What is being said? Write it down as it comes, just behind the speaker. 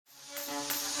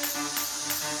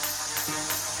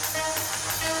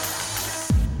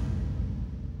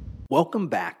Welcome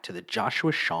back to the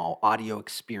Joshua Shaw audio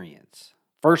experience.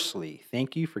 Firstly,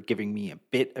 thank you for giving me a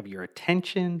bit of your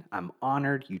attention. I'm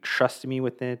honored you trusted me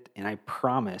with it, and I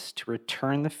promise to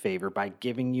return the favor by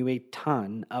giving you a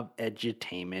ton of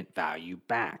edutainment value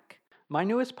back. My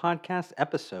newest podcast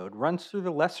episode runs through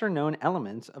the lesser known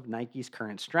elements of Nike's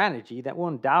current strategy that will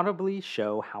undoubtedly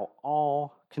show how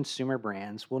all consumer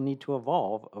brands will need to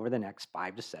evolve over the next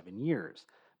 5 to 7 years.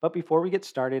 But before we get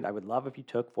started, I would love if you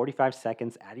took 45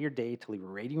 seconds out of your day to leave a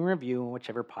rating and review on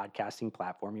whichever podcasting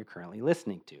platform you're currently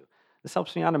listening to. This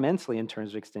helps me out immensely in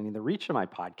terms of extending the reach of my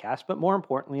podcast, but more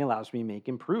importantly, allows me to make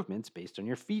improvements based on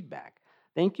your feedback.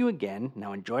 Thank you again.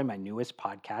 Now enjoy my newest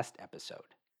podcast episode.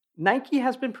 Nike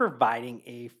has been providing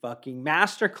a fucking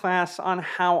masterclass on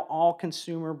how all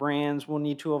consumer brands will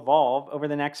need to evolve over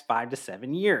the next 5 to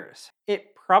 7 years. It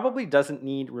probably doesn't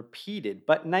need repeated,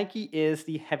 but Nike is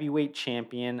the heavyweight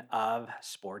champion of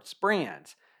sports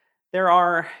brands. There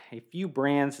are a few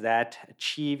brands that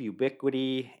achieve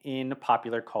ubiquity in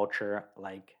popular culture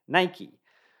like Nike.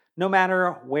 No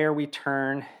matter where we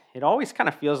turn, it always kind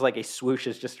of feels like a swoosh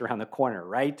is just around the corner,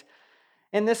 right?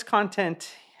 In this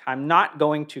content, I'm not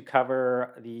going to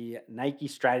cover the Nike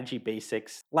strategy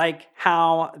basics, like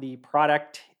how the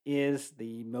product is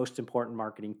the most important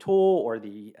marketing tool, or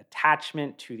the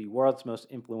attachment to the world's most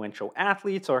influential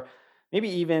athletes, or maybe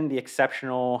even the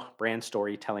exceptional brand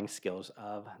storytelling skills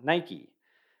of Nike.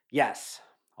 Yes,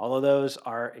 all of those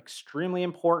are extremely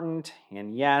important,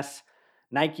 and yes,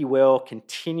 Nike will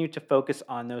continue to focus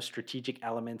on those strategic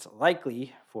elements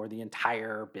likely for the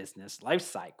entire business life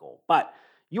cycle. But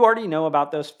you already know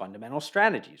about those fundamental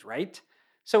strategies, right?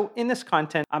 So in this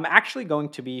content, I'm actually going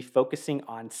to be focusing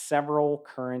on several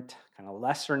current, kind of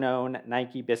lesser known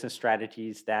Nike business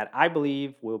strategies that I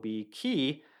believe will be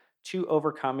key to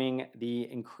overcoming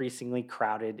the increasingly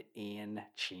crowded and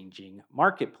changing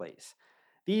marketplace.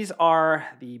 These are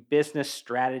the business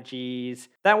strategies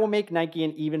that will make Nike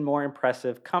an even more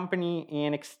impressive company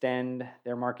and extend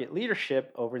their market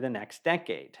leadership over the next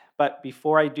decade. But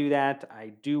before I do that,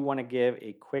 I do want to give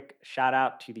a quick shout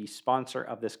out to the sponsor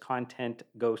of this content,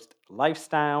 Ghost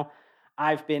Lifestyle.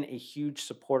 I've been a huge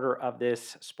supporter of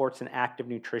this sports and active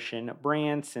nutrition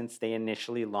brand since they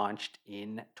initially launched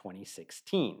in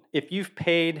 2016. If you've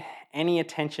paid any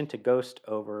attention to Ghost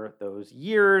over those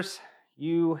years,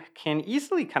 you can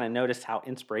easily kind of notice how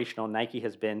inspirational Nike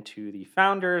has been to the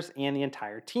founders and the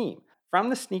entire team. From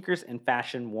the sneakers and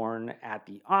fashion worn at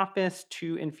the office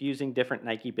to infusing different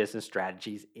Nike business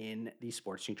strategies in the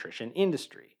sports nutrition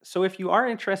industry. So if you are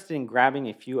interested in grabbing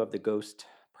a few of the Ghost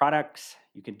products,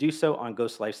 you can do so on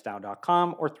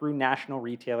ghostlifestyle.com or through national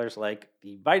retailers like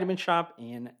the Vitamin Shop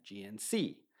and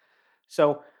GNC.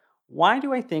 So why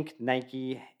do I think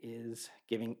Nike is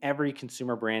giving every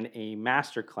consumer brand a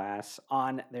masterclass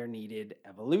on their needed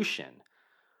evolution?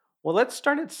 Well, let's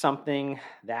start at something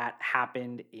that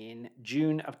happened in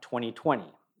June of 2020.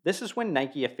 This is when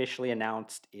Nike officially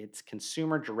announced its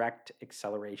Consumer Direct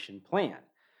Acceleration Plan.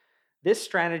 This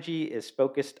strategy is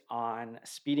focused on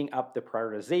speeding up the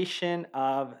prioritization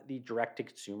of the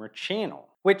direct-to-consumer channel,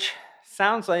 which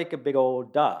sounds like a big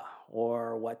old duh,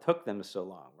 or what took them so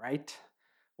long, right?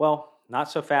 Well, not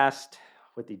so fast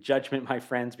with the judgment, my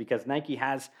friends, because Nike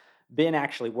has been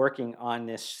actually working on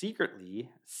this secretly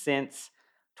since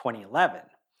 2011.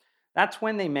 That's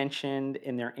when they mentioned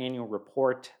in their annual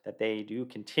report that they do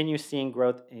continue seeing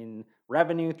growth in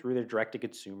revenue through their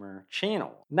direct-to-consumer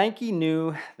channel. Nike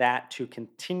knew that to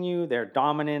continue their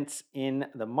dominance in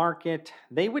the market,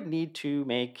 they would need to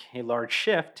make a large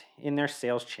shift in their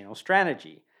sales channel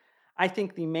strategy. I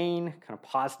think the main kind of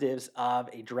positives of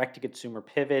a direct-to-consumer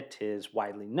pivot is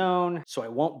widely known, so I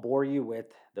won't bore you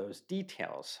with those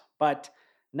details. But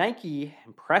Nike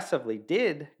impressively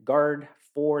did guard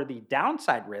for the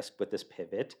downside risk with this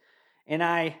pivot, and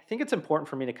I think it's important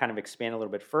for me to kind of expand a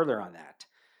little bit further on that.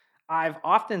 I've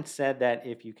often said that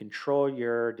if you control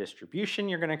your distribution,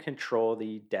 you're going to control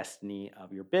the destiny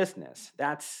of your business.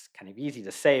 That's kind of easy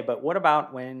to say, but what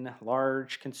about when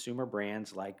large consumer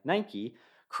brands like Nike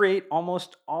create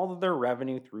almost all of their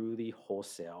revenue through the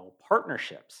wholesale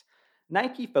partnerships?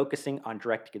 Nike focusing on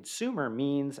direct to consumer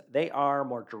means they are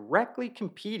more directly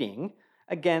competing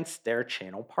against their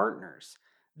channel partners.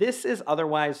 This is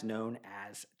otherwise known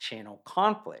as channel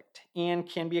conflict and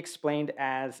can be explained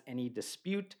as any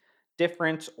dispute,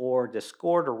 difference, or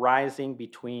discord arising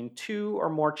between two or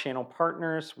more channel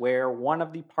partners where one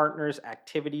of the partners'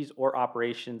 activities or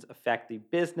operations affect the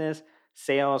business,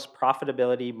 sales,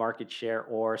 profitability, market share,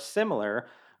 or similar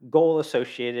goal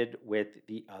associated with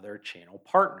the other channel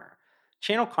partner.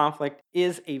 Channel conflict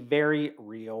is a very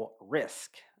real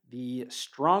risk. The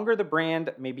stronger the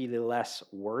brand, maybe the less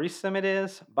worrisome it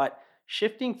is, but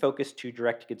shifting focus to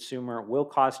direct to consumer will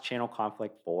cause channel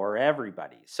conflict for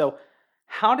everybody. So,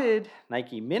 how did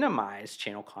Nike minimize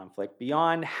channel conflict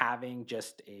beyond having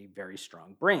just a very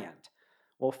strong brand?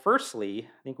 Well, firstly,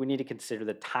 I think we need to consider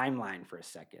the timeline for a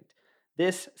second.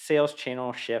 This sales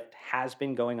channel shift has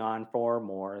been going on for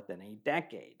more than a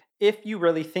decade. If you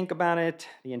really think about it,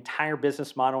 the entire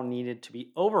business model needed to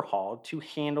be overhauled to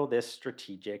handle this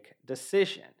strategic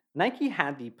decision. Nike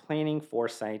had the planning,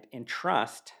 foresight, and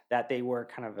trust that they were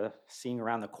kind of seeing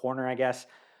around the corner, I guess,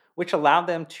 which allowed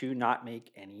them to not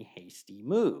make any hasty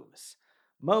moves.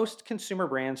 Most consumer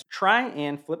brands try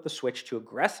and flip the switch too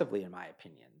aggressively, in my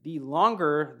opinion. The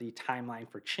longer the timeline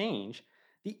for change,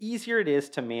 the easier it is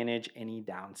to manage any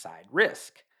downside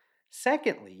risk.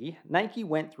 Secondly, Nike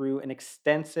went through an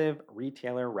extensive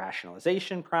retailer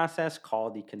rationalization process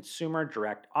called the Consumer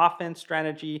Direct Offense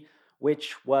Strategy,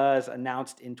 which was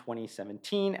announced in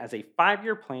 2017 as a 5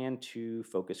 year plan to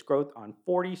focus growth on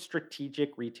 40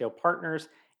 strategic retail partners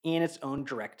and its own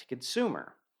direct to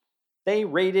consumer. They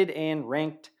rated and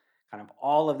ranked kind of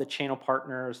all of the channel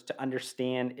partners to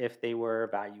understand if they were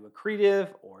value accretive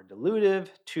or dilutive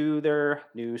to their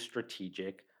new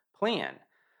strategic plan.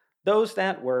 Those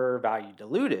that were value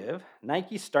dilutive,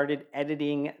 Nike started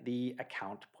editing the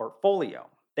account portfolio.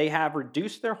 They have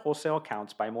reduced their wholesale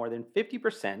accounts by more than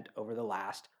 50% over the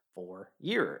last 4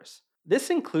 years. This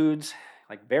includes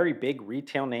like very big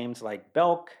retail names like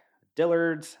Belk,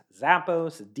 Dillard's,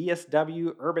 Zappos,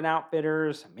 DSW, Urban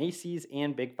Outfitters, Macy's,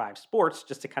 and Big Five Sports,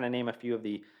 just to kind of name a few of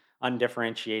the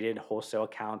undifferentiated wholesale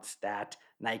accounts that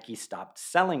Nike stopped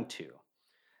selling to.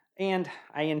 And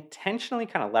I intentionally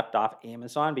kind of left off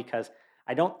Amazon because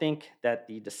I don't think that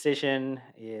the decision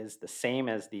is the same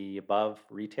as the above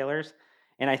retailers.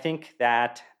 And I think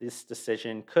that this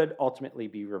decision could ultimately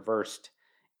be reversed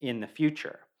in the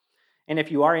future. And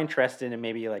if you are interested in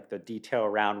maybe like the detail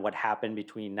around what happened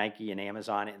between Nike and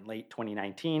Amazon in late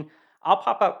 2019, I'll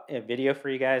pop up a video for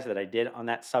you guys that I did on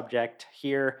that subject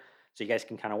here. So you guys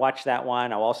can kind of watch that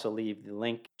one. I'll also leave the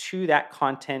link to that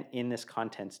content in this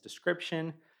content's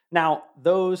description. Now,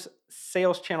 those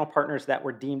sales channel partners that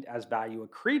were deemed as value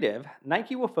accretive,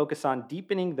 Nike will focus on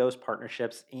deepening those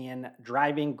partnerships and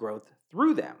driving growth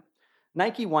through them.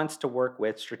 Nike wants to work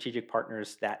with strategic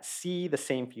partners that see the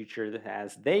same future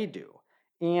as they do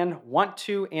and want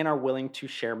to and are willing to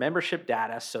share membership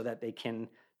data so that they can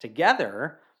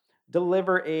together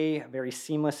deliver a very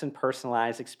seamless and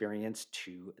personalized experience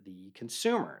to the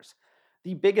consumers.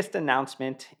 The biggest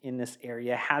announcement in this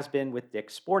area has been with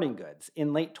Dick's Sporting Goods.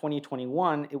 In late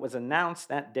 2021, it was announced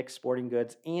that Dick's Sporting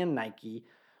Goods and Nike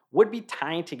would be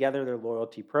tying together their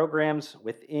loyalty programs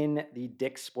within the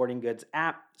Dick's Sporting Goods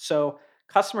app. So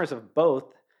customers of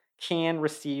both can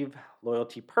receive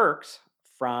loyalty perks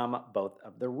from both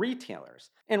of the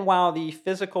retailers. And while the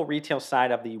physical retail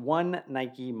side of the One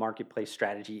Nike Marketplace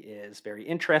strategy is very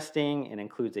interesting and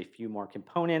includes a few more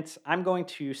components, I'm going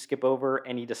to skip over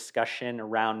any discussion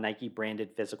around Nike branded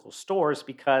physical stores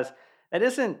because that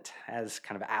isn't as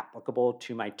kind of applicable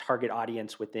to my target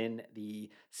audience within the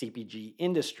CPG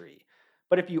industry.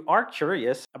 But if you are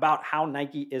curious about how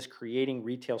Nike is creating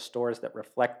retail stores that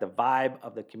reflect the vibe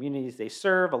of the communities they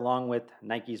serve, along with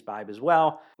Nike's vibe as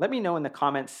well, let me know in the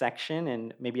comments section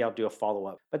and maybe I'll do a follow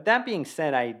up. But that being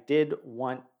said, I did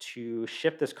want to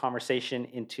shift this conversation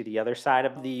into the other side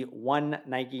of the One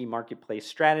Nike Marketplace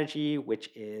strategy, which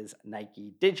is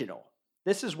Nike Digital.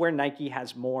 This is where Nike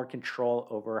has more control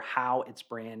over how its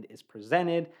brand is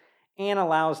presented and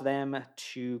allows them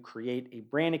to create a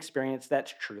brand experience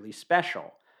that's truly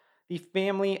special. The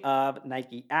family of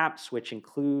Nike apps, which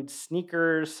includes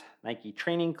sneakers, Nike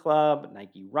Training Club,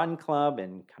 Nike Run Club,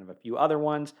 and kind of a few other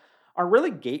ones, are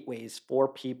really gateways for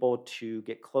people to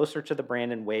get closer to the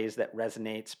brand in ways that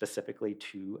resonate specifically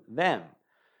to them.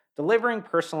 Delivering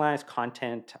personalized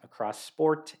content across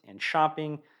sport and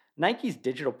shopping, Nike's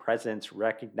digital presence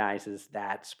recognizes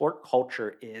that sport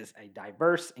culture is a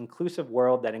diverse, inclusive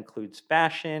world that includes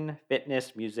fashion,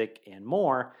 fitness, music, and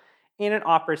more, and it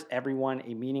offers everyone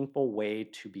a meaningful way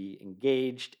to be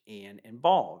engaged and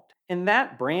involved. And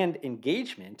that brand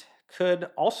engagement could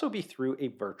also be through a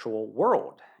virtual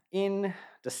world. In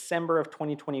December of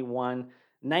 2021,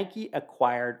 Nike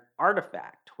acquired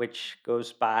Artifact, which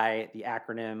goes by the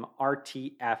acronym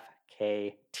RTFKT,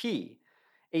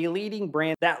 a leading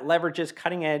brand that leverages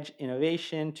cutting edge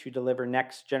innovation to deliver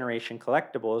next generation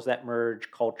collectibles that merge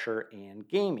culture and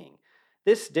gaming.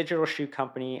 This digital shoe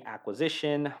company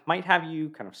acquisition might have you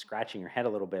kind of scratching your head a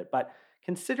little bit, but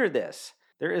consider this.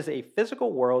 There is a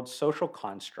physical world social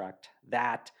construct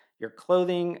that Your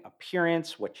clothing,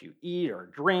 appearance, what you eat or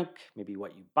drink, maybe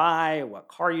what you buy, what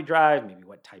car you drive, maybe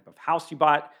what type of house you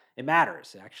bought. It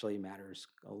matters. It actually matters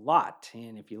a lot.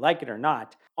 And if you like it or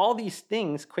not, all these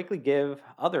things quickly give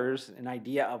others an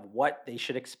idea of what they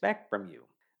should expect from you.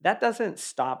 That doesn't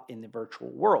stop in the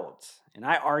virtual worlds. And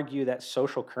I argue that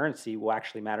social currency will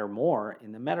actually matter more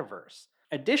in the metaverse.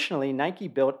 Additionally, Nike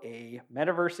built a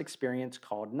metaverse experience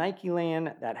called Nike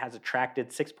Land that has attracted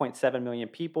 6.7 million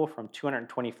people from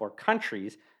 224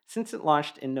 countries since it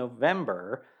launched in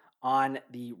November on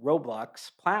the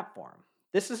Roblox platform.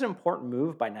 This is an important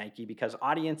move by Nike because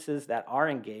audiences that are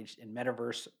engaged in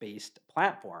metaverse based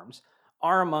platforms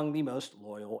are among the most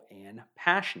loyal and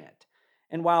passionate.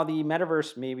 And while the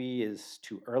metaverse maybe is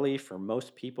too early for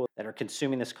most people that are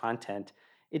consuming this content,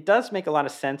 it does make a lot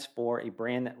of sense for a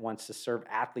brand that wants to serve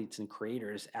athletes and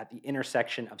creators at the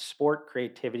intersection of sport,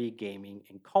 creativity, gaming,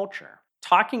 and culture.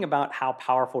 Talking about how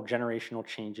powerful generational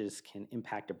changes can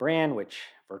impact a brand, which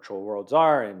virtual worlds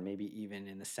are, and maybe even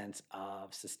in the sense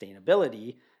of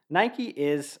sustainability, Nike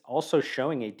is also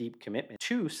showing a deep commitment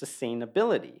to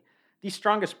sustainability. The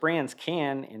strongest brands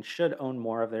can and should own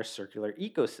more of their circular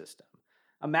ecosystem.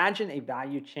 Imagine a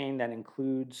value chain that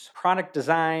includes product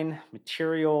design,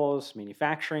 materials,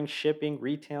 manufacturing, shipping,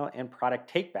 retail, and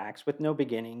product takebacks with no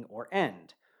beginning or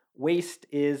end. Waste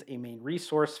is a main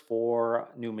resource for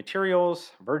new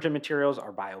materials. Virgin materials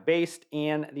are bio based,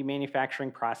 and the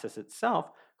manufacturing process itself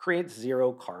creates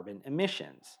zero carbon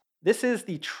emissions. This is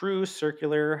the true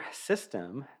circular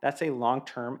system that's a long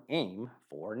term aim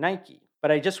for Nike. But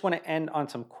I just want to end on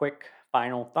some quick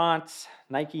final thoughts.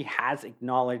 Nike has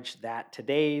acknowledged that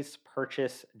today's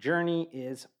purchase journey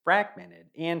is fragmented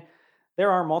and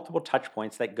there are multiple touch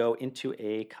points that go into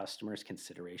a customer's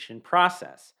consideration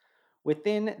process.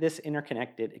 Within this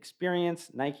interconnected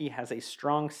experience, Nike has a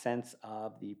strong sense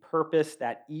of the purpose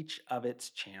that each of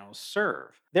its channels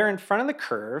serve. They're in front of the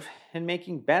curve and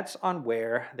making bets on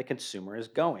where the consumer is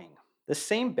going. The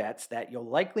same bets that you'll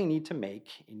likely need to make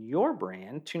in your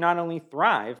brand to not only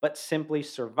thrive, but simply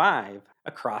survive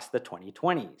across the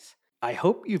 2020s. I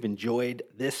hope you've enjoyed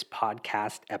this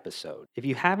podcast episode. If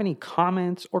you have any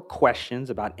comments or questions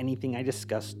about anything I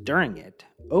discussed during it,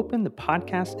 open the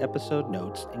podcast episode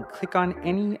notes and click on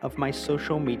any of my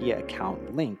social media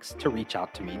account links to reach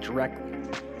out to me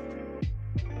directly.